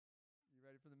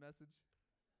for the message?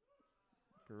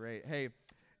 Great. Hey,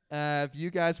 if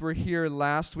you guys were here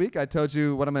last week, I told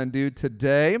you what I'm going to do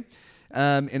today,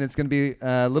 and it's going to be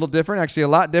a little different, actually a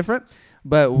lot different,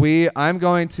 but I'm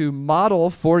going to model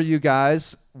for you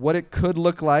guys what it could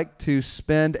look like to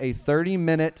spend a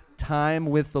 30-minute time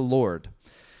with the Lord.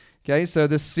 Okay, so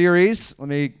this series, let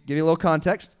me give you a little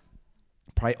context.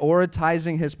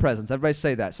 Prioritizing His presence. Everybody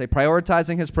say that. Say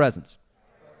prioritizing His presence.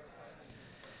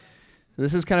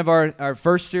 This is kind of our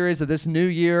first series of this new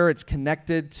year. It's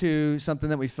connected to something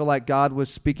that we feel like God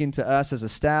was speaking to us as a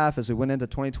staff as we went into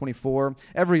 2024.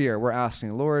 Every year we're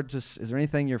asking, Lord, is there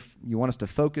anything you want us to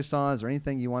focus on? Is there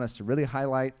anything you want us to really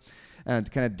highlight and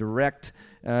to kind of direct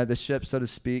the ship, so to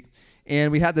speak?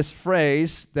 And we had this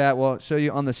phrase that we'll show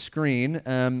you on the screen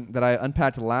that I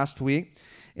unpacked last week.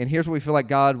 And here's what we feel like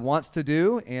God wants to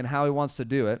do and how He wants to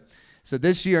do it. So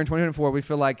this year in 2024, we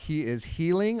feel like He is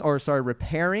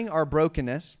repairing our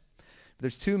brokenness.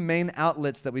 There's two main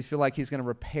outlets that we feel like He's going to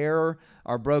repair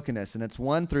our brokenness. And it's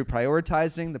one, through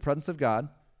prioritizing the presence of God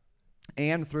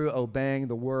and through obeying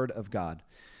the Word of God.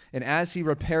 And as He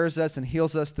repairs us and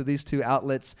heals us through these two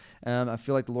outlets, I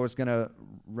feel like the Lord's going to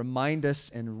remind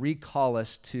us and recall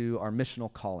us to our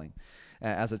missional calling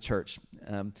as a church.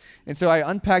 And so I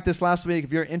unpacked this last week.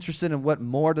 If you're interested in what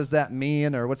more does that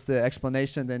mean or what's the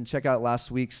explanation, then check out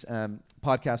last week's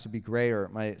podcast would be great, or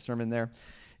my sermon there.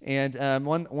 And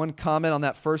one comment on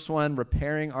that first one,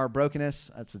 repairing our brokenness.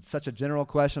 That's such a general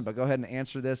question, but go ahead and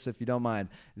answer this if you don't mind.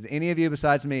 Does any of you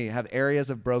besides me have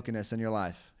areas of brokenness in your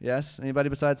life? Yes? Anybody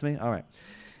besides me? All right.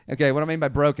 Okay, what do I mean by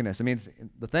brokenness? It means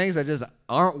the things that just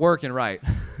aren't working right,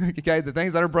 okay? The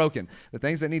things that are broken, the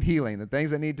things that need healing, the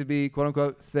things that need to be,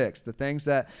 quote-unquote, fixed, the things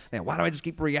that, man, why do I just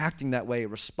keep reacting that way,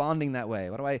 responding that way?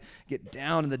 Why do I get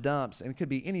down in the dumps? And it could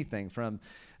be anything from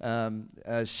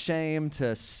shame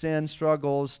to sin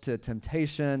struggles to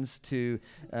temptations to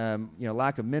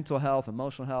lack of mental health,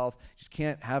 emotional health. You just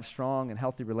can't have strong and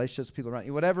healthy relationships with people around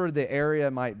you. Whatever the area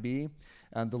might be,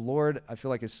 the Lord, I feel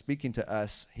like, is speaking to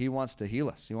us. He wants to heal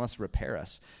us. He wants to repair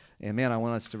us. And man, I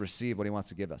want us to receive what He wants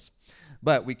to give us.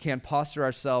 But we can posture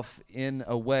ourselves in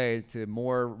a way to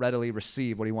more readily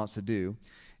receive what He wants to do.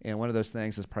 And one of those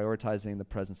things is prioritizing the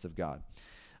presence of God.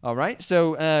 All right,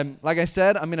 so like I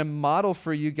said, I'm going to model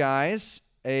for you guys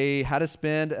how to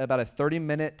spend about a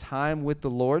 30-minute time with the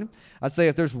Lord. I'd say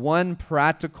if there's one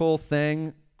practical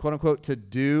thing, quote-unquote, to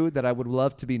do that I would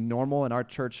love to be normal in our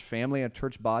church family, our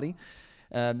church body,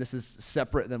 this is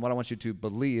separate than what I want you to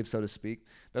believe, so to speak.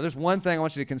 But there's one thing I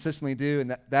want you to consistently do,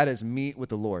 and that is meet with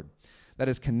the Lord. That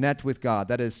is connect with God.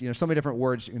 That is, so many different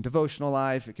words. In devotional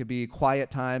life, it could be quiet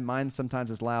time. Mine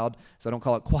sometimes is loud, so I don't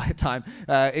call it quiet time.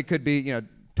 It could be,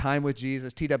 time with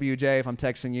Jesus, TWJ, if I'm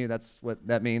texting you, that's what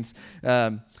that means.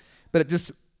 But it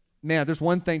just, man, if there's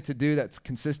one thing to do that's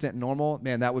consistent and normal,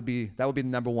 man, that would be the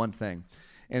number one thing.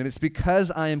 And it's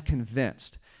because I am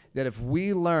convinced that if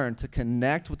we learn to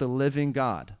connect with the living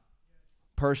God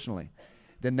personally,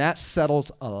 then that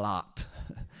settles a lot.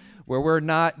 Where we're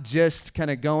not just kind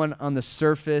of going on the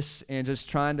surface and just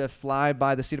trying to fly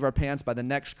by the seat of our pants by the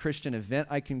next Christian event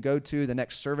I can go to, the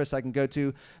next service I can go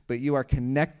to, but you are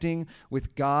connecting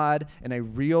with God in a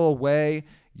real way.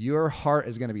 Your heart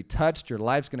is going to be touched, your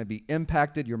life's going to be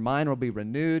impacted, your mind will be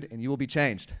renewed, and you will be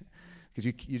changed. Because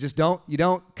you just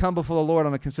don't come before the Lord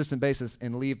on a consistent basis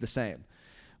and leave the same.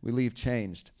 We leave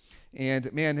changed.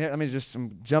 And man,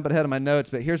 I'm jumping ahead of my notes,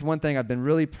 but here's one thing I've been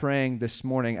really praying this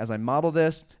morning as I model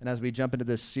this and as we jump into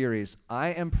this series. I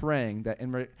am praying that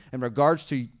in regards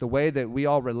to the way that we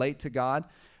all relate to God,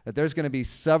 that there's going to be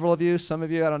several of you, some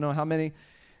of you, I don't know how many,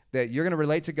 that you're going to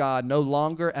relate to God no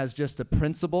longer as just a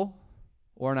principle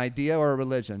or an idea or a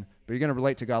religion, but you're going to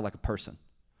relate to God like a person.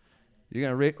 You're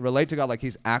going to relate to God like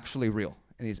He's actually real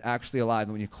and He's actually alive.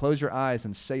 And when you close your eyes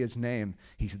and say His name,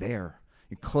 He's there.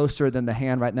 You're closer than the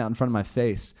hand right now in front of my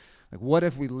face. Like, what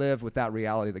if we live with that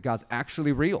reality that God's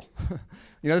actually real?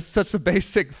 It's such a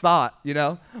basic thought,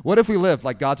 What if we live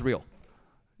like God's real?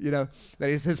 That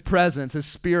He's His presence, His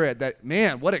Spirit, that,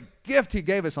 man, what a gift He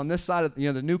gave us on this side of,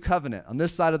 the new covenant, on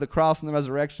this side of the cross and the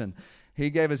resurrection. He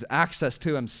gave us access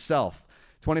to Himself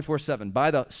 24/7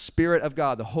 by the Spirit of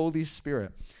God, the Holy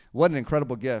Spirit. What an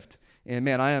incredible gift. And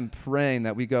man, I am praying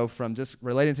that we go from just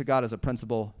relating to God as a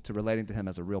principle to relating to Him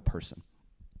as a real person.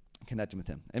 Connecting with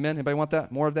Him. Amen? Anybody want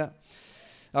that? More of that?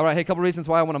 All right, hey, a couple reasons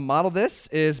why I want to model this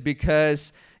is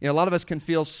because, a lot of us can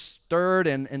feel stirred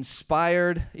and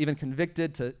inspired, even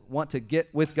convicted to want to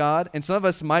get with God. And some of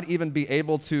us might even be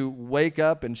able to wake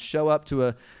up and show up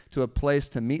to a place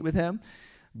to meet with Him.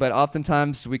 But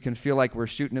oftentimes we can feel like we're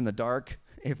shooting in the dark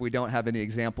if we don't have any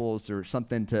examples or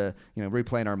something to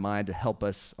replay in our mind to help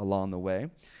us along the way.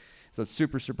 So it's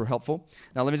super, super helpful.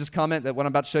 Now, let me just comment that what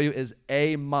I'm about to show you is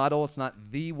a model. It's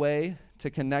not the way to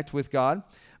connect with God.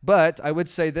 But I would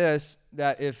say this,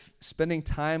 that if spending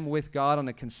time with God on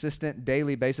a consistent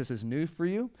daily basis is new for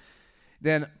you,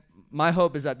 then my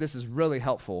hope is that this is really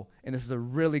helpful, and this is a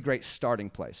really great starting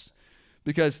place.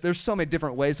 Because there's so many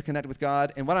different ways to connect with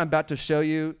God, and what I'm about to show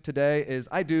you today is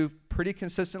I do pretty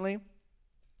consistently,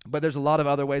 but there's a lot of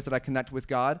other ways that I connect with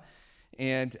God.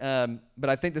 And but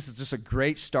I think this is just a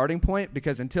great starting point,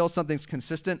 because until something's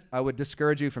consistent, I would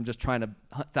discourage you from just trying to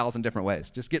 1,000 different ways.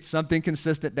 Just get something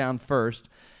consistent down first,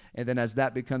 and then as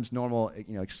that becomes normal,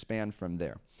 expand from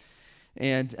there.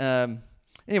 And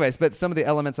anyways, but some of the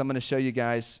elements I'm going to show you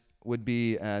guys would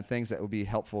be things that would be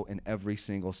helpful in every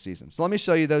single season. So let me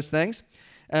show you those things.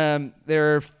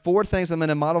 There are 4 things I'm going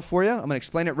to model for you. I'm going to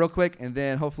explain it real quick, and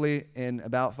then hopefully in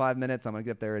about 5 minutes, I'm going to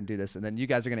get up there and do this, and then you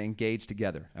guys are going to engage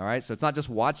together, all right? So it's not just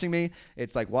watching me.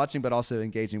 It's like watching, but also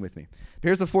engaging with me.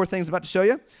 Here's the 4 things I'm about to show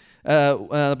you.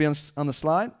 They'll be on the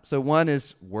slide. So one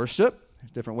is worship.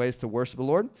 There's different ways to worship the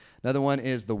Lord. Another one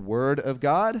is the Word of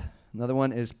God. Another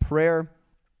one is prayer.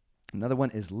 Another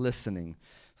one is listening.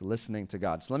 Listening to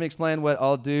God. So let me explain what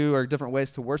I'll do, or different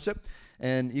ways to worship,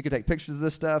 and you can take pictures of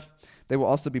this stuff. They will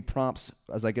also be prompts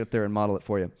as I get up there and model it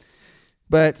for you.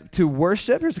 But to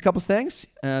worship, here's a couple things.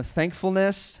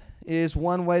 Thankfulness is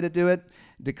one way to do it.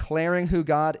 Declaring who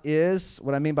God is.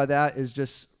 What I mean by that is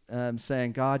just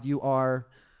saying, God, you are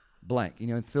blank.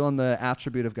 And fill in the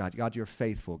attribute of God. God, you're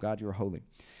faithful. God, you're holy.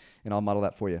 And I'll model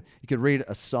that for you. You could read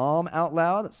a psalm out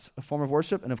loud. It's a form of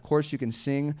worship. And, of course, you can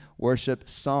sing worship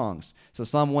songs. So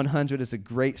Psalm 100 is a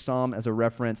great psalm as a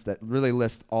reference that really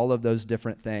lists all of those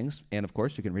different things. And, of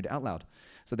course, you can read it out loud.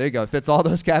 So there you go. It fits all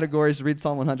those categories. Read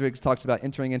Psalm 100. It talks about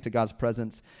entering into God's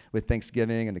presence with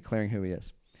thanksgiving and declaring who he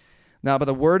is. Now, by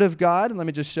the Word of God, let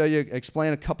me just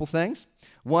explain a couple things.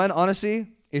 One, honestly,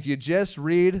 if you just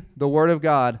read the Word of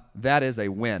God, that is a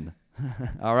win.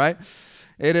 All right?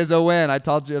 It is a win. I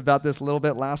told you about this a little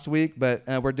bit last week, but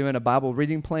we're doing a Bible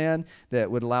reading plan that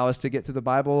would allow us to get through the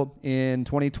Bible in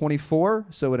 2024.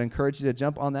 So I would encourage you to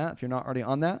jump on that if you're not already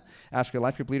on that. Ask your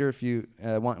life group leader if you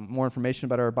want more information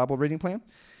about our Bible reading plan.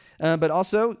 But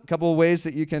also, a couple of ways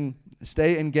that you can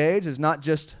stay engaged is not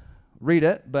just read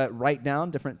it, but write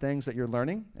down different things that you're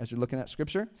learning as you're looking at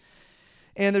Scripture.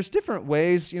 And there's different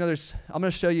ways, I'm going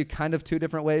to show you kind of 2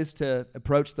 different ways to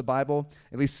approach the Bible,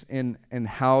 at least in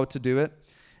how to do it.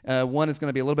 One is going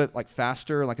to be a little bit like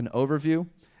faster, like an overview.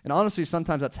 And honestly,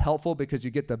 sometimes that's helpful because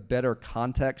you get the better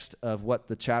context of what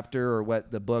the chapter or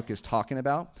what the book is talking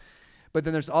about. But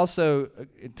then there's also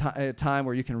a time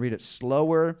where you can read it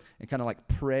slower and kind of like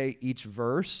pray each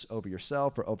verse over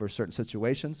yourself or over certain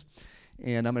situations.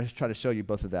 And I'm going to try to show you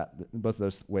both of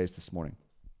those ways this morning.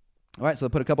 All right, so I'll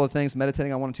put a couple of things,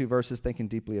 meditating on 1 or 2 verses, thinking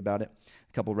deeply about it,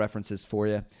 a couple of references for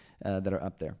you that are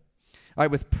up there. All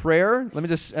right, with prayer, let me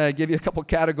just give you a couple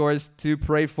categories to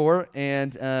pray for.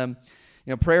 And,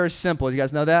 prayer is simple. You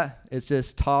guys know that? It's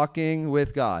just talking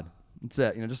with God. That's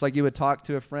it. Just like you would talk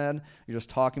to a friend, you're just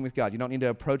talking with God. You don't need to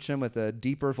approach him with a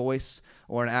deeper voice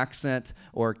or an accent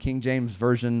or King James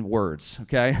Version words,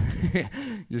 okay?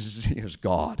 Here's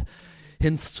God.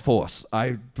 Henceforth,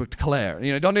 I declare.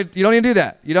 You don't need to do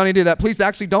that. You don't need to do that. Please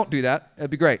actually don't do that.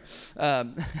 It'd be great.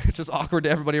 It's just awkward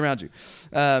to everybody around you.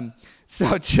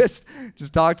 So just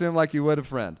talk to him like you would a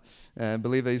friend and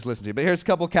believe that he's listening to you. But here's a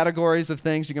couple categories of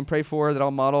things you can pray for that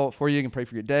I'll model for you. You can pray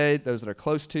for your day, those that are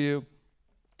close to you,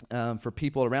 for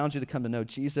people around you to come to know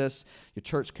Jesus, your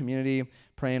church community,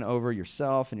 praying over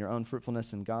yourself and your own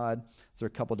fruitfulness in God. So there are a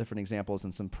couple different examples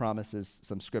and some promises,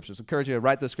 some scriptures. I encourage you to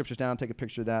write those scriptures down, take a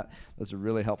picture of that. Those are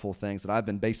really helpful things that I've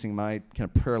been basing my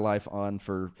kind of prayer life on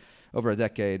for over a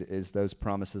decade, is those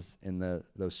promises in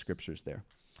those scriptures there.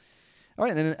 All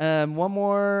right, and then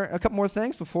a couple more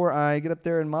things before I get up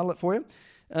there and model it for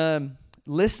you.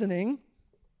 Listening.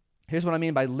 Here's what I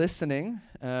mean by listening,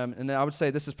 and I would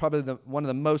say this is probably one of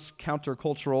the most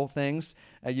countercultural things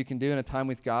you can do in a time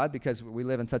with God, because we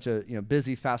live in such a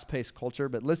busy, fast-paced culture.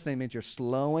 But listening means you're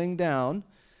slowing down.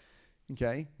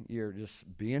 Okay, you're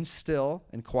just being still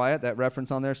and quiet. That reference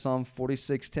on there, Psalm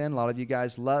 46:10. A lot of you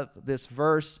guys love this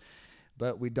verse,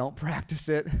 but we don't practice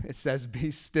it. It says,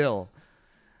 "Be still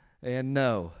and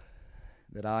know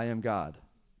that I am God.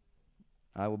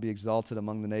 I will be exalted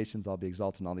among the nations. I'll be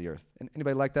exalted on the earth." And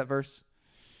anybody like that verse?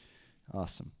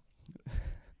 Awesome.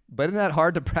 But isn't that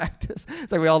hard to practice?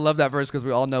 It's like we all love that verse because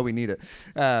we all know we need it,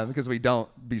 because we don't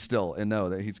be still and know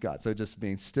that he's God. So just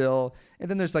being still.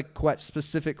 And then there's like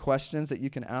specific questions that you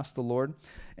can ask the Lord.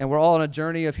 And we're all on a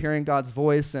journey of hearing God's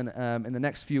voice. And in the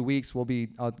next few weeks,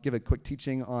 I'll give a quick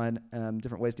teaching on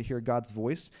different ways to hear God's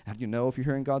voice. How do you know if you're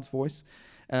hearing God's voice?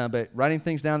 But writing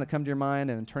things down that come to your mind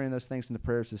and turning those things into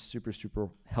prayers is super, super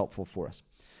helpful for us.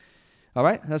 All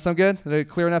right, that sound good? Is that a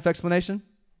clear enough explanation?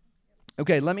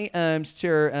 Okay, let me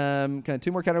share kind of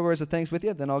two more categories of things with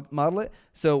you, then I'll model it.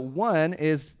 So one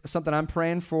is something I'm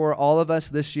praying for all of us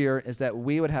this year is that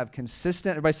we would have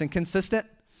consistent, everybody saying consistent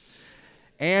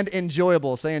and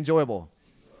enjoyable. Say enjoyable.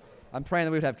 I'm praying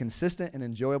that we would have consistent and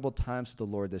enjoyable times with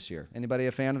the Lord this year. Anybody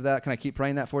a fan of that? Can I keep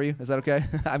praying that for you? Is that okay?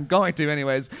 I'm going to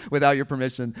anyways, without your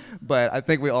permission, but I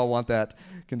think we all want that,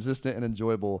 consistent and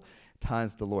enjoyable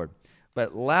times with the Lord.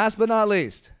 But last but not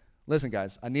least, listen,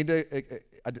 guys, I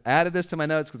added this to my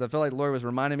notes because I felt like the Lord was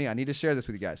reminding me I need to share this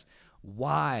with you guys.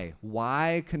 Why?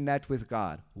 Why connect with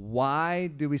God? Why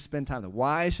do we spend time with Him?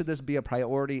 Why should this be a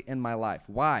priority in my life?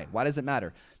 Why? Why does it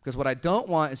matter? Because what I don't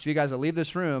want is for you guys to leave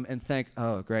this room and think,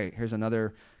 oh, great, here's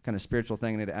another kind of spiritual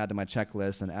thing I need to add to my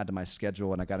checklist and add to my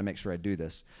schedule, and I got to make sure I do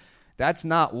this. That's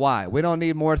not why. We don't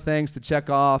need more things to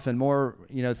check off and more,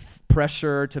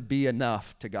 pressure to be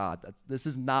enough to God. This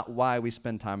is not why we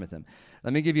spend time with Him.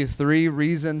 Let me give you 3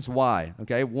 reasons why,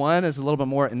 okay? One is a little bit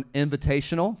more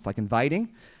invitational. It's like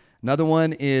inviting. Another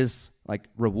one is like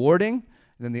rewarding.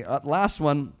 And then the last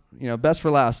one, best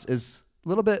for last, is a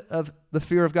little bit of the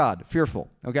fear of God, fearful,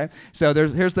 okay? So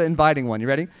here's the inviting one. You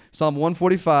ready? Psalm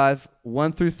 145,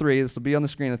 1 through 3. This will be on the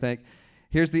screen, I think.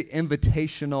 Here's the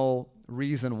invitational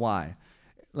reason why.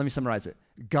 Let me summarize it.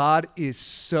 God is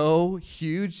so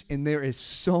huge, and there is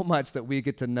so much that we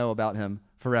get to know about Him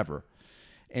forever.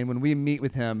 And when we meet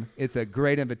with Him, it's a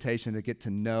great invitation to get to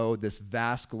know this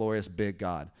vast, glorious, big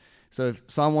God. So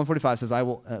Psalm 145 says, I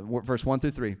will, verse 1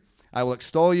 through 3, I will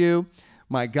extol you,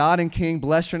 my God and King,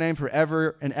 bless your name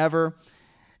forever and ever.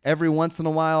 Every once in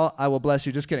a while, I will bless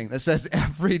you. Just kidding. It says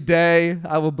every day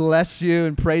I will bless you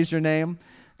and praise your name.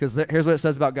 Because here's what it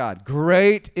says about God.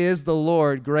 Great is the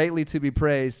Lord, greatly to be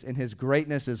praised, and His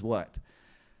greatness is what?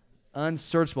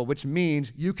 Unsearchable, which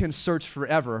means you can search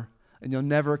forever, and you'll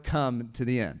never come to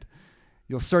the end.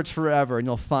 You'll search forever, and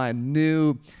you'll find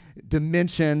new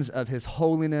dimensions of His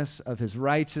holiness, of His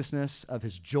righteousness, of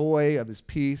His joy, of His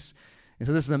peace. And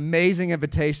so this is an amazing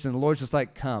invitation. The Lord's just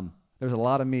like, come. There's a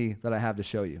lot of me that I have to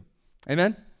show you.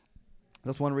 Amen?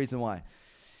 That's one reason why.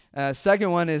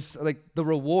 Second one is like the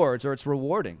rewards, or it's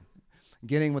rewarding,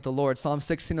 getting with the Lord. Psalm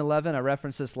 16:11, I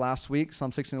referenced this last week.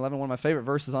 Psalm 16:11, one of my favorite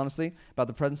verses, honestly, about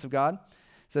the presence of God. It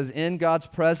says, in God's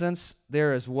presence,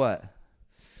 there is what?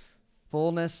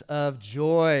 Fullness of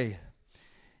joy.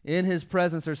 In His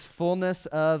presence, there's fullness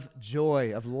of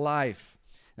joy, of life.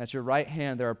 And at your right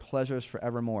hand, there are pleasures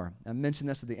forevermore. I mentioned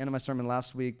this at the end of my sermon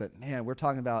last week, but man, we're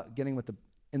talking about getting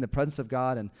in the presence of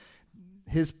God, and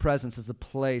His presence is a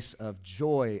place of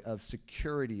joy, of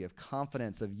security, of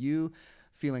confidence, of you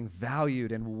feeling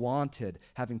valued and wanted,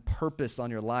 having purpose on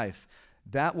your life.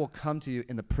 That will come to you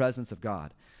in the presence of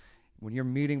God. When you're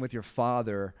meeting with your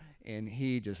Father and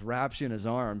He just wraps you in His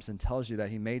arms and tells you that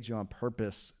He made you on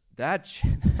purpose, that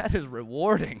is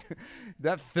rewarding.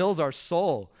 That fills our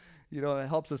soul. It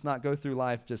helps us not go through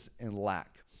life just in lack.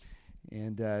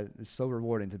 And it's so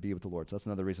rewarding to be with the Lord. So that's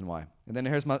another reason why. And then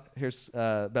here's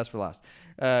best for last.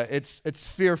 It's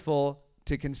fearful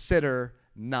to consider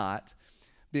not,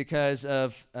 because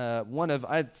of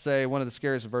I'd say one of the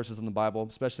scariest verses in the Bible,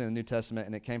 especially in the New Testament,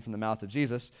 and it came from the mouth of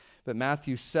Jesus. But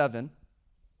Matthew 7,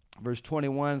 verse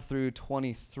 21 through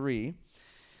 23.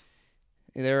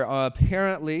 There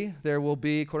will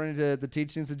be, according to the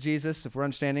teachings of Jesus, if we're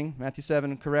understanding Matthew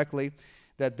 7 correctly,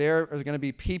 that there are going to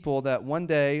be people that one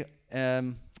day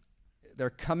they're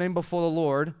coming before the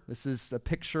Lord. This is a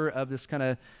picture of this kind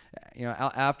of,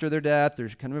 after their death, they're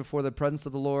coming before the presence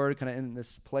of the Lord, kind of in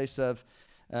this place of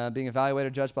being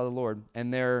evaluated, judged by the Lord.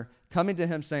 And they're coming to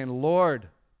Him saying, Lord,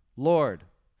 Lord,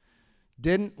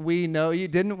 didn't we know you?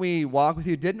 Didn't we walk with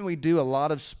you? Didn't we do a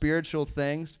lot of spiritual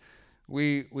things?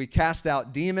 We cast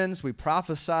out demons, we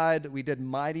prophesied, we did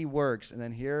mighty works. And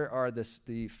then here are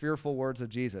the fearful words of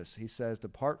Jesus. He says,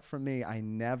 depart from me, I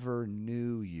never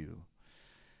knew you.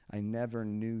 I never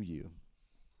knew you.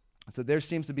 So there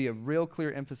seems to be a real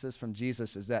clear emphasis from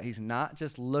Jesus, is that He's not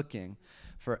just looking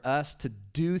for us to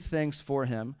do things for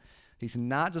Him. He's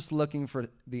not just looking for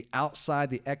the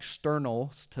outside, the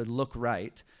externals to look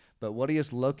right, but what He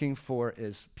is looking for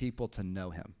is people to know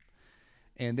Him.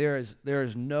 And there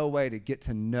is no way to get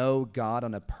to know God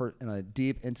on a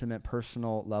deep, intimate,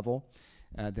 personal level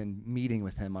than meeting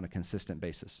with Him on a consistent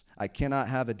basis. I cannot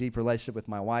have a deep relationship with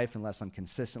my wife unless I'm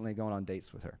consistently going on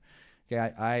dates with her.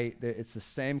 Okay, it's the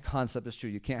same concept is true.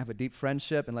 You can't have a deep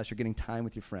friendship unless you're getting time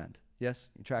with your friend. Yes,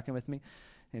 you tracking with me?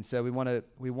 And so we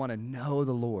want to know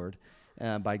the Lord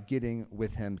by getting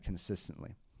with Him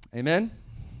consistently. Amen.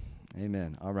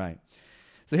 Amen. All right.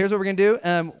 So here's what we're going to do.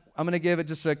 I'm going to give it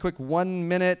just a quick 1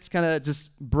 minute kind of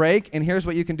just break. And here's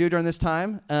what you can do during this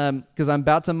time, because I'm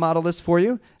about to model this for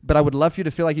you, but I would love for you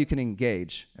to feel like you can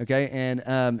engage, okay?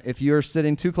 And if you're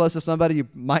sitting too close to somebody, you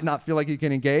might not feel like you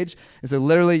can engage. And so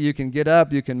literally you can get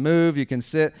up, you can move, you can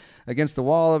sit against the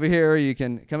wall over here, you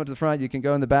can come up to the front, you can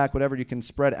go in the back, whatever, you can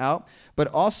spread out. But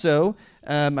also,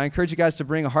 I encourage you guys to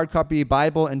bring a hard copy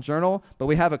Bible and journal, but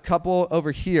we have a couple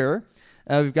over here.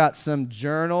 We've got some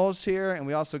journals here, and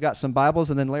we also got some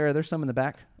Bibles. And then, Larry, there's some in the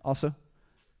back also?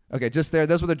 Okay, just there.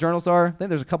 Those where the journals are. I think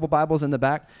there's a couple Bibles in the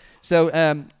back. So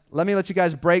let me let you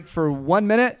guys break for 1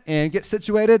 minute and get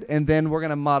situated, and then we're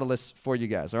going to model this for you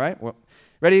guys, all right? Well,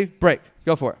 ready? Break.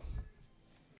 Go for it.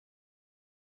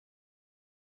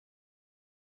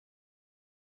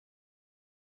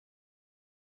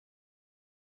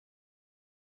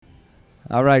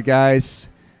 All right, guys.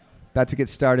 About to get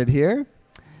started here.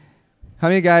 How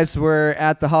many of you guys were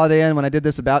at the Holiday Inn when I did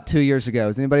this about 2 years ago?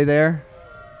 Is anybody there?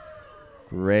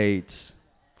 Great.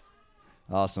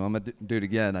 Awesome. I'm going to do it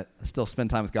again. I still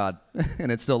spend time with God,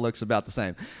 and it still looks about the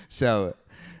same. So,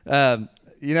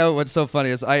 you know what's so funny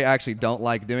is I actually don't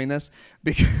like doing this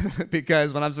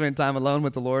because when I'm spending time alone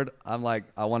with the Lord, I'm like,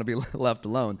 I want to be left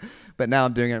alone. But now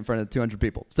I'm doing it in front of 200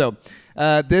 people. So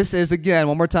this is, again,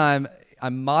 one more time,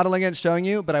 I'm modeling it, showing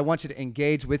you, but I want you to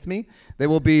engage with me. There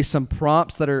will be some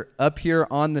prompts that are up here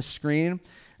on the screen.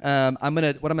 What I'm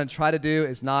gonna try to do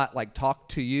is not like talk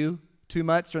to you too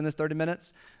much during this 30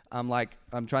 minutes. I'm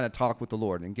trying to talk with the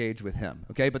Lord, engage with Him.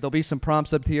 Okay, but there'll be some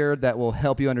prompts up here that will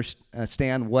help you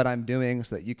understand what I'm doing,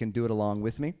 so that you can do it along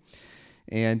with me.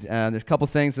 And there's a couple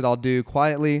things that I'll do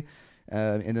quietly,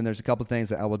 and then there's a couple things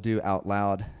that I will do out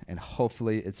loud. And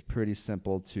hopefully, it's pretty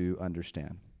simple to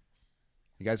understand.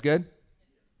 You guys good?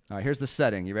 All right, here's the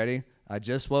setting. You ready? I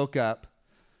just woke up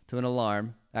to an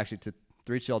alarm, actually to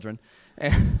 3 children.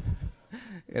 And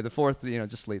yeah, the fourth,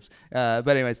 just sleeps. But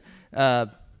anyways,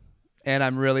 and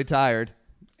I'm really tired.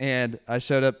 And I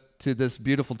showed up to this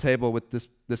beautiful table with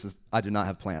I do not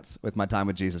have plants with my time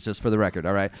with Jesus, just for the record,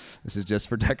 all right? This is just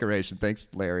for decoration. Thanks,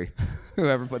 Larry,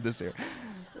 whoever put this here.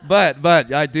 But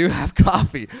I do have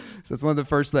coffee. So it's one of the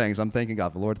first things I'm thanking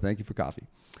God for. Lord, thank you for coffee.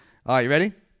 All right, you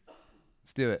ready?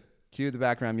 Let's do it. Cue the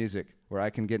background music where I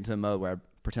can get into a mode where I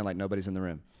pretend like nobody's in the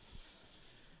room.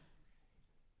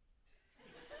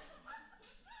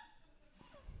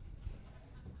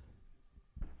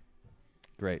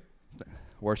 Great.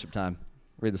 Worship time.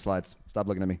 Read the slides. Stop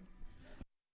looking at me.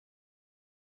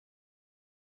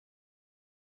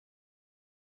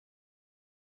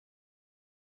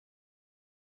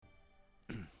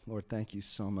 Lord, thank you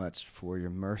so much for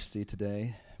your mercy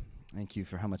today. Thank you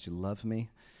for how much you love me.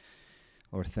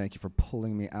 Lord, thank you for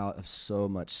pulling me out of so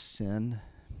much sin.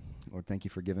 Lord, thank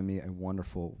you for giving me a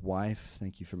wonderful wife.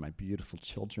 Thank you for my beautiful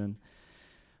children.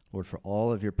 Lord, for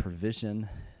all of your provision.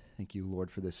 Thank you, Lord,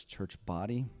 for this church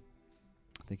body.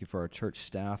 Thank you for our church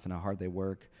staff and how hard they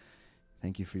work.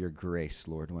 Thank you for your grace,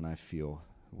 Lord, when I feel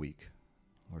weak.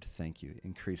 Lord, thank you.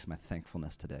 Increase my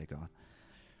thankfulness today, God.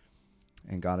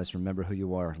 And God, just remember who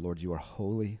you are. Lord, you are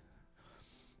holy.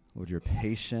 Lord, you're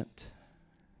patient.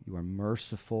 You are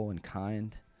merciful and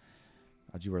kind.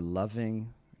 God, you are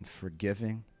loving and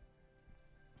forgiving.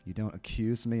 You don't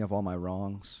accuse me of all my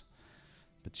wrongs,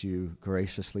 but you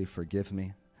graciously forgive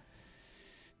me.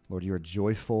 Lord, you are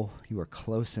joyful. You are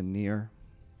close and near.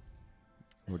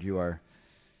 Lord, you are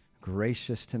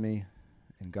gracious to me.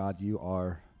 And God, you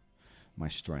are my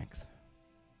strength.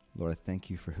 Lord, I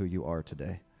thank you for who you are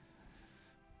today.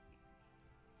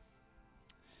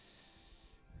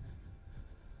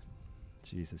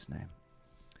 In Jesus' name.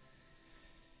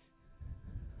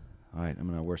 All right, I'm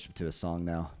going to worship to a song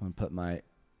now. I'm going to put my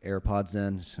AirPods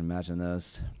in. Just imagine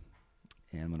those.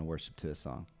 And I'm going to worship to a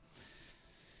song.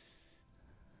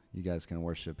 You guys can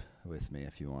worship with me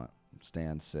if you want.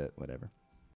 Stand, sit, whatever.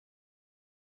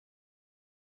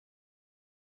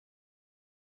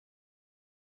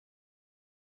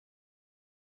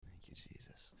 Thank you,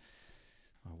 Jesus.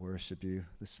 I worship you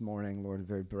this morning, Lord. The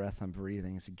very breath I'm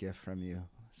breathing is a gift from you.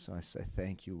 So I say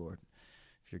thank you, Lord,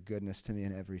 for your goodness to me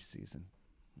in every season.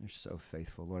 You're so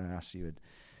faithful. Lord, I ask you would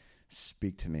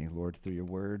speak to me, Lord, through your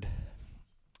word.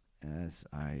 As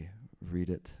I read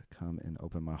it, come and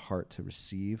open my heart to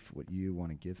receive what you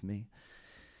want to give me.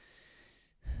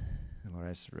 And Lord, I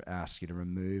just ask you to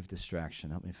remove distraction.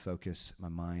 Help me focus my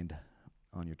mind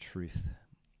on your truth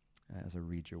as I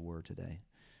read your word today.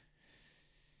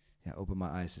 Yeah, open my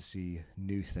eyes to see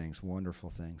new things, wonderful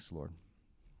things, Lord.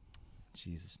 In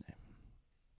Jesus' name.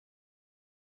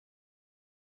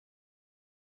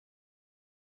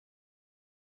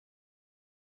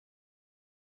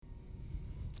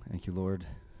 Thank you, Lord,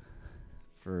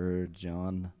 for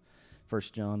John, 1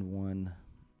 John 1,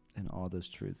 and all those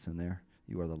truths in there.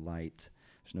 You are the light.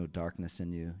 There's no darkness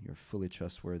in you. You're fully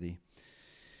trustworthy.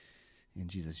 In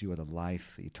Jesus, you are the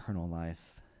life, the eternal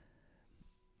life.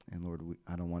 And Lord,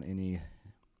 I don't want any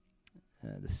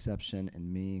deception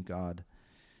in me, God.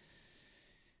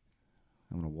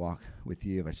 I want to walk with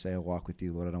you. If I say I walk with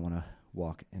you, Lord, I don't want to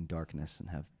walk in darkness and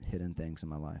have hidden things in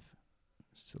my life.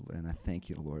 So, and I thank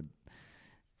you, Lord,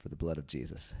 for the blood of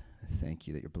Jesus. I thank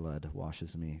you that your blood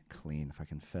washes me clean. If I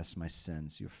confess my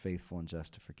sins, you're faithful and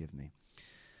just to forgive me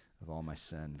of all my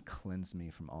sin, cleanse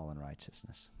me from all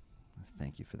unrighteousness. I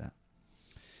thank you for that.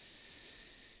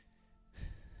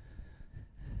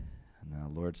 And now,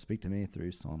 Lord, speak to me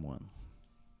through Psalm 1.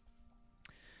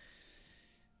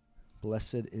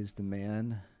 Blessed is the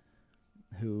man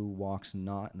who walks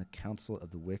not in the counsel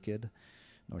of the wicked,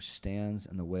 nor stands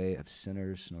in the way of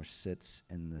sinners, nor sits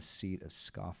in the seat of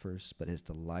scoffers, but his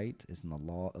delight is in the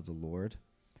law of the Lord,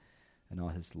 and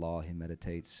on his law he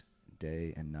meditates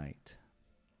day and night.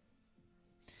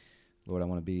 Lord, I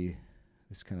want to be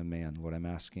this kind of man. Lord, I'm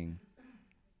asking,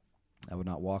 I would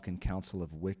not walk in counsel of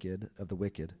the wicked. I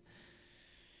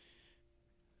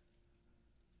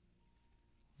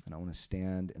don't want to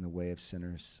stand in the way of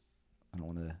sinners. I don't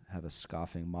want to have a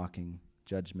scoffing, mocking,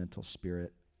 judgmental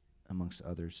spirit amongst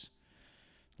others.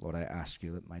 Lord, I ask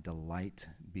you that my delight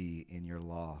be in your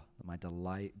law, that my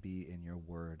delight be in your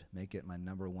word. Make it my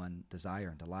number one desire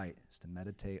and delight is to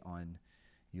meditate on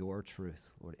your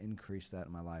truth. Lord, increase that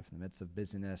in my life. In the midst of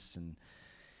busyness and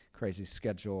crazy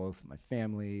schedule with my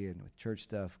family and with church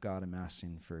stuff, God, I'm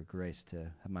asking for grace to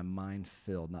have my mind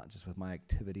filled, not just with my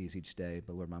activities each day,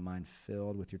 but Lord, my mind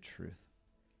filled with your truth,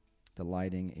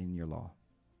 delighting in your law.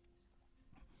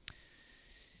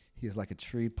 He is like a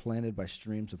tree planted by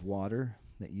streams of water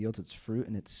that yields its fruit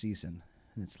in its season,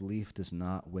 and its leaf does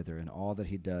not wither. In all that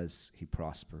he does, he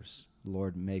prospers.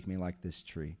 Lord, make me like this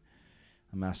tree.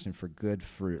 I'm asking for good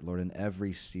fruit, Lord, in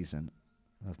every season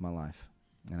of my life.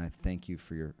 And I thank you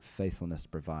for your faithfulness to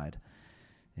provide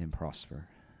and prosper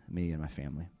me and my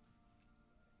family.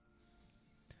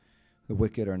 The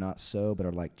wicked are not so, but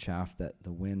are like chaff that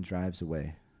the wind drives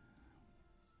away.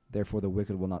 Therefore the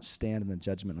wicked will not stand in the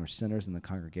judgment, nor sinners in the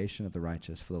congregation of the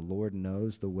righteous. For the Lord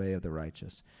knows the way of the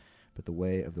righteous, but the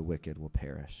way of the wicked will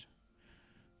perish.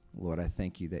 Lord, I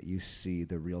thank you that you see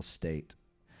the real state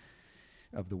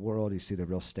of the world. You see the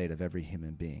real state of every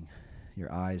human being.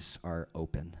 Your eyes are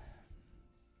open.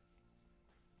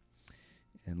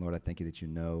 And Lord, I thank you that you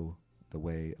know the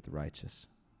way of the righteous.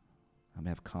 I may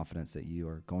have confidence that you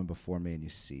are going before me and you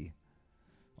see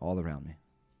all around me.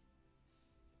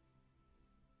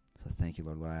 So thank you,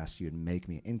 Lord. Lord, I ask you to make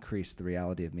me increase the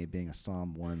reality of me being a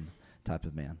Psalm 1 type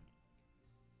of man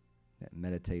that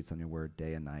meditates on your word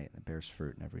day and night and bears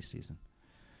fruit in every season.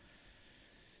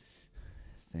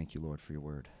 Thank you, Lord, for your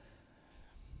word.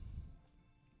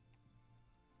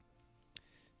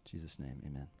 In Jesus' name,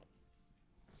 amen.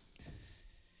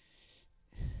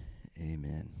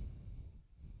 Amen.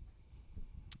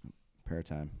 Prayer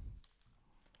time.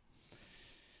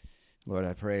 Lord,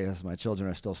 I pray as my children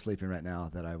are still sleeping right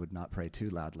now that I would not pray too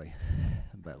loudly.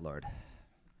 But Lord,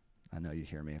 I know you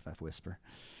hear me if I whisper.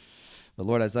 But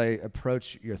Lord, as I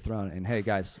approach your throne, and hey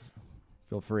guys,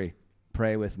 feel free,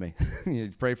 pray with me.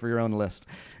 You pray for your own list.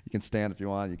 You can stand if you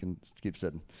want. You can just keep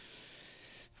sitting.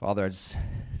 Father, I just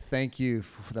thank you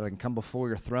that I can come before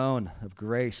your throne of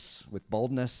grace with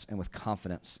boldness and with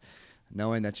confidence,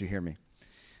 knowing that you hear me.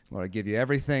 Lord, I give you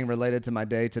everything related to my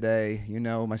day today. You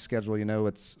know my schedule. You know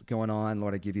what's going on.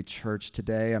 Lord, I give you church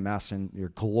today. I'm asking your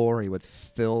glory would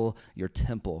fill your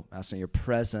temple. I'm asking your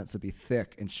presence to be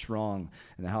thick and strong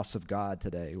in the house of God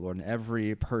today, Lord. And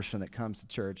every person that comes to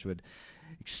church would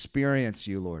experience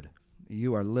you, Lord.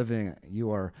 You are living.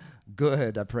 You are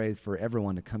good. I pray for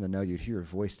everyone to come to know you, to hear your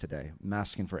voice today. I'm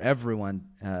asking for everyone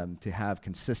to have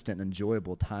consistent and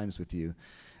enjoyable times with you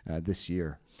this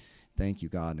year. Thank you,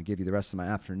 God. And I give you the rest of my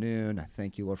afternoon. I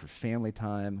thank you, Lord, for family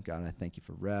time. God, I thank you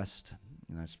for rest.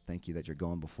 And I just thank you that you're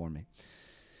going before me.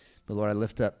 But Lord, I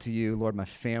lift up to you, Lord, my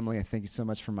family. I thank you so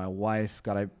much for my wife.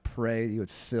 God, I pray you would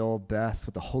fill Beth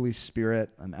with the Holy Spirit.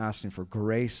 I'm asking for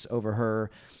grace over her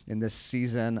in this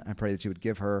season. I pray that you would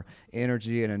give her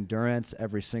energy and endurance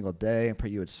every single day. I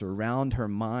pray you would surround her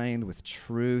mind with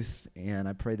truth. And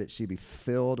I pray that she be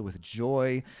filled with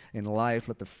joy in life.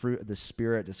 Let the fruit of the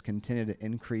Spirit just continue to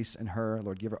increase in her.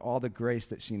 Lord, give her all the grace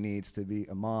that she needs to be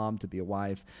a mom, to be a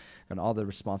wife, and all the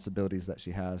responsibilities that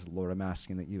she has. Lord, I'm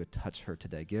asking that you would touch her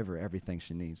today. Give her everything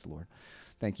she needs, Lord.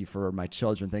 Thank you for my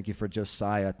children. Thank you for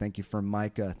Josiah. Thank you for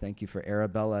Micah. Thank you for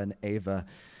Arabella and Ava.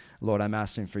 Lord, I'm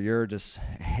asking for your just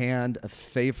hand of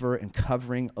favor and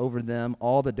covering over them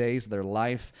all the days of their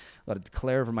life. Lord, I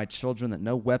declare over my children that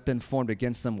no weapon formed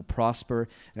against them will prosper,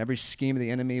 and every scheme of the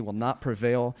enemy will not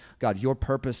prevail. God, your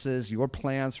purposes, your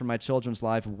plans for my children's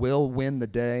life will win the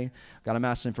day. God, I'm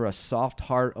asking for a soft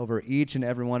heart over each and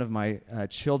every one of my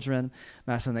children.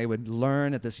 I'm asking they would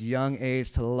learn at this young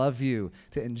age to love you,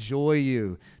 to enjoy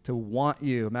you, to want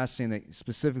you. I'm asking that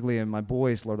specifically in my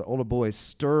boys, Lord, the older boys,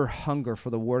 stir hunger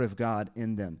for the word of God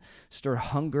in them. Stir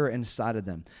hunger inside of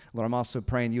them. Lord, I'm also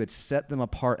praying you would set them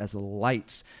apart as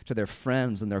lights to their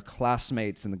friends and their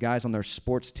classmates and the guys on their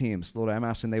sports teams. Lord, I'm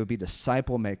asking they would be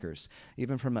disciple makers,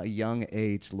 even from a young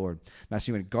age, Lord. I'm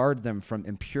asking you would guard them from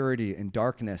impurity and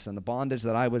darkness and the bondage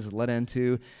that I was led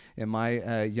into in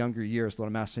my younger years. Lord,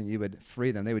 I'm asking you would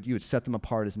free them. You would set them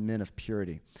apart as men of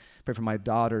purity. Pray for my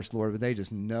daughters, Lord, would they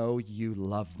just know you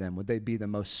love them? Would they be the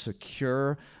most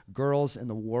secure girls in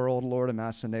the world, Lord? I'm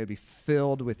asking they would be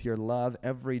filled with your love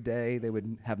every day. They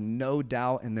would have no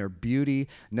doubt in their beauty,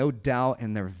 no doubt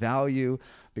in their value,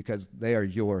 because they are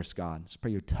yours, God. Just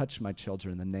pray you touch my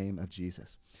children in the name of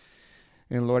Jesus.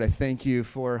 And Lord, I thank you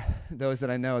for those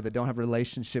that I know that don't have a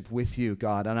relationship with you,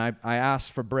 God. And I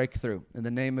ask for breakthrough in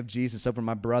the name of Jesus over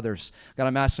my brothers. God,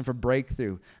 I'm asking for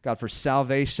breakthrough. God, for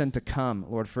salvation to come.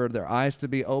 Lord, for their eyes to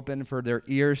be open, for their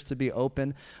ears to be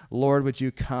open. Lord, would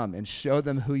you come and show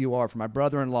them who you are? For my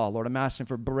brother-in-law, Lord, I'm asking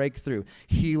for breakthrough,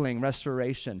 healing,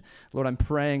 restoration. Lord, I'm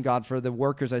praying, God, for the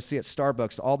workers I see at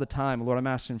Starbucks all the time. Lord, I'm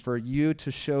asking for you to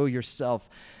show yourself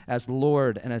as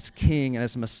Lord and as King and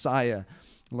as Messiah.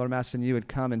 Lord, I'm asking you would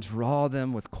come and draw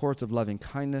them with cords of loving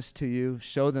kindness to you.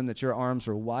 Show them that your arms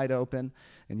are wide open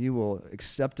and you will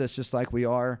accept us just like we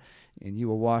are and you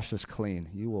will wash us clean.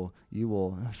 You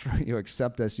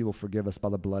accept us. You will forgive us by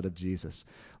the blood of Jesus.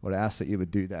 Lord, I ask that you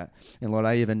would do that. And Lord,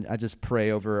 I just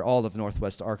pray over all of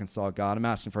Northwest Arkansas, God. I'm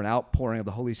asking for an outpouring of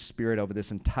the Holy Spirit over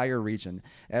this entire region,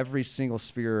 every single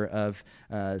sphere of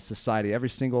society, every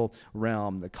single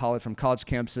realm, from college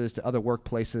campuses to other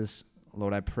workplaces.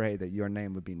 Lord, I pray that your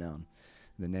name would be known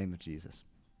in the name of Jesus.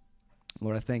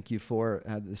 Lord, I thank you for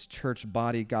this church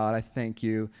body, God. I thank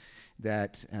you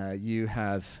that you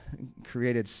have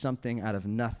created something out of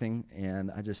nothing, and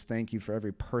I just thank you for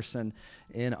every person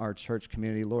in our church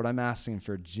community. Lord, I'm asking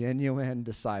for genuine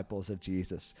disciples of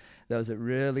Jesus, those that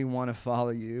really want to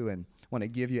follow you and want to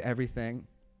give you everything.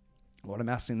 Lord, I'm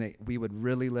asking that we would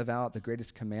really live out the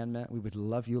greatest commandment. We would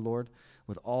love you, Lord,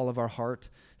 with all of our heart,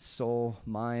 soul,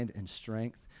 mind, and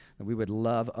strength. That we would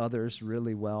love others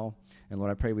really well. And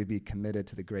Lord, I pray we'd be committed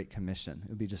to the Great Commission. It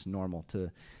would be just normal to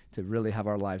really have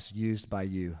our lives used by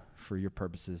you for your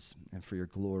purposes and for your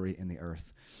glory in the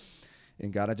earth.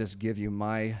 And God, I just give you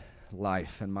my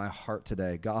life and my heart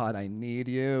today. God, I need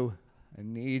you. I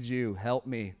need you. Help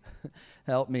me.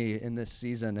 Help me in this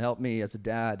season. Help me as a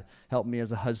dad. Help me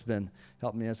as a husband.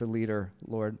 Help me as a leader,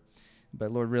 Lord. But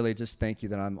Lord, really just thank you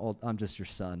that I'm just your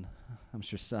son. I'm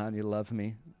just your son. You love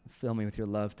me. Fill me with your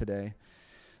love today.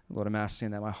 Lord, I'm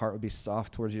asking that my heart would be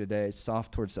soft towards you today,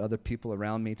 soft towards other people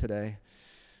around me today.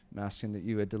 I'm asking that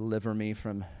you would deliver me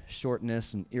from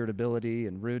shortness and irritability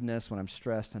and rudeness when I'm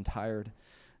stressed and tired.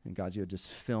 And God, you would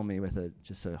just fill me with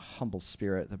a humble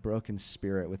spirit, the broken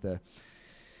spirit, with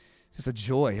just a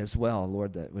joy as well,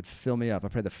 Lord, that would fill me up. I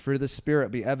pray the fruit of the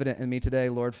Spirit be evident in me today,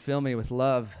 Lord. Fill me with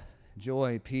love,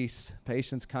 joy, peace,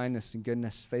 patience, kindness, and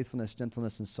goodness, faithfulness,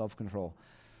 gentleness, and self-control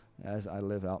as I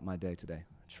live out my day today.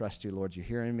 I trust you, Lord, you're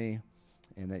hearing me,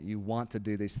 and that you want to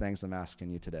do these things I'm asking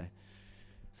you today.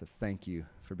 So thank you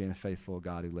for being a faithful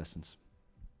God who listens.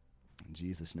 In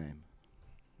Jesus' name,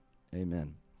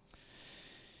 amen.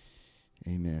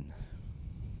 Amen.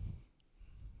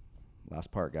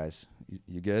 Last part, guys.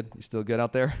 You good? You still good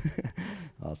out there?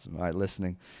 Awesome. All right,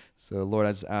 listening. So, Lord,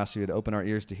 I just ask you to open our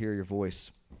ears to hear your voice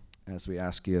as we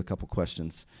ask you a couple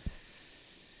questions.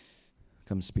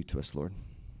 Come speak to us, Lord.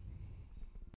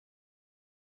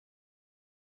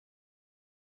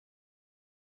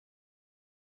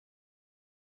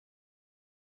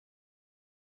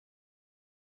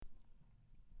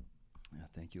 Yeah,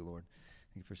 thank you, Lord.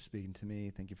 Thank you for speaking to me.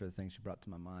 Thank you for the things you brought to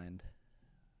my mind.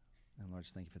 And Lord,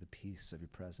 just thank you for the peace of your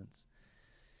presence.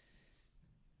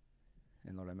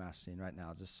 And Lord, I'm asking right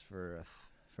now just for a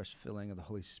fresh filling of the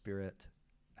Holy Spirit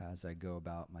as I go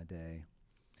about my day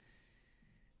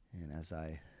and as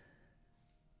I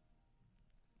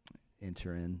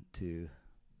enter into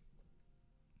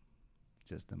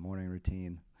just the morning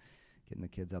routine, getting the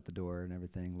kids out the door and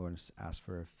everything. Lord, I just ask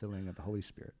for a filling of the Holy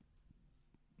Spirit.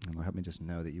 And Lord, help me just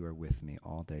know that you are with me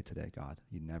all day today, God.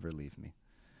 You never leave me.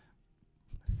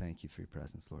 Thank you for your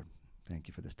presence, Lord. Thank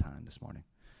you for this time this morning.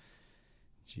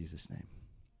 In Jesus' name.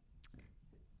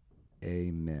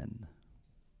 Amen.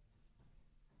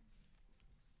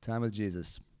 Time with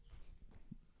Jesus.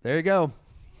 There you go.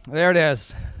 There it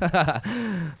is.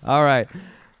 All right.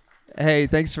 Hey,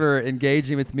 thanks for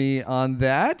engaging with me on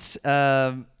that.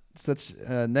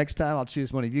 Next time I'll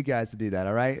choose one of you guys to do that,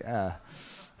 all right?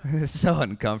 It's so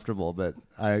uncomfortable, but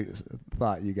I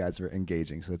thought you guys were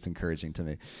engaging, so it's encouraging to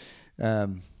me.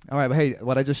 All right, but hey,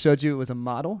 what I just showed you was a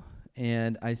model,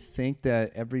 and I think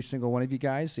that every single one of you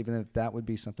guys, even if that would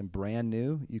be something brand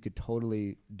new, you could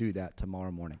totally do that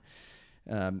tomorrow morning.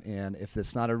 And if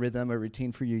it's not a rhythm or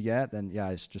routine for you yet, then yeah,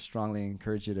 I just strongly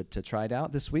encourage you to try it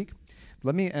out this week.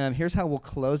 Let me, here's how we'll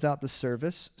close out the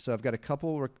service. So I've got a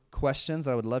couple questions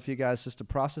I would love for you guys just to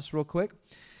process real quick.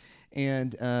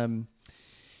 And,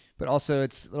 but also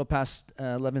it's a little past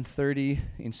 11:30,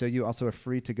 and so you also are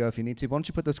free to go if you need to. Why don't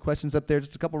you put those questions up there?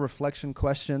 Just a couple reflection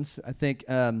questions. I think,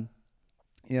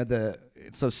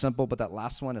 it's so simple, but that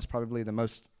last one is probably the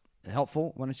most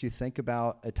helpful. Why don't you think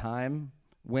about a time,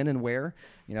 when and where?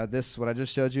 What I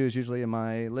just showed you is usually in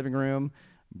my living room,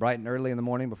 bright and early in the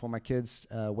morning before my kids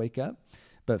wake up.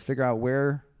 But figure out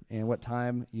where and what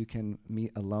time you can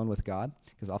meet alone with God,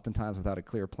 because oftentimes without a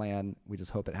clear plan, we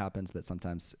just hope it happens, but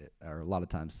sometimes, or a lot of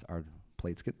times, our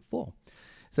plates get full.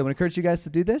 So I would encourage you guys to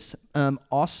do this.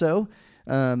 Also,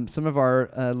 some of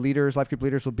our leaders, life group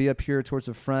leaders, will be up here towards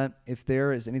the front. If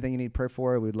there is anything you need prayer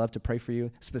for, we would love to pray for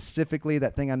you. Specifically,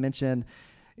 that thing I mentioned,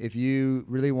 if you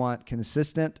really want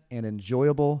consistent and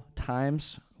enjoyable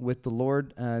times with the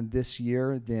Lord this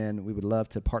year, then we would love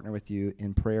to partner with you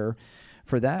in prayer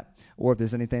for that. Or if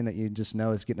there's anything that you just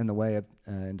know is getting in the way of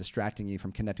and distracting you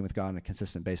from connecting with God on a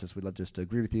consistent basis, we'd love just to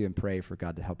agree with you and pray for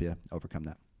God to help you overcome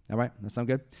that. All right, that sound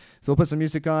good? So we'll put some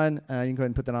music on. You can go ahead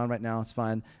and put that on right now. It's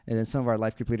fine. And then some of our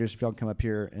life group leaders, if y'all can come up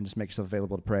here and just make yourself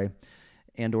available to pray.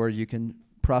 And or you can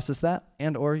process that,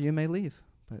 and or you may leave.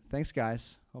 But thanks,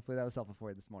 guys. Hopefully that was helpful for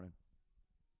you this morning.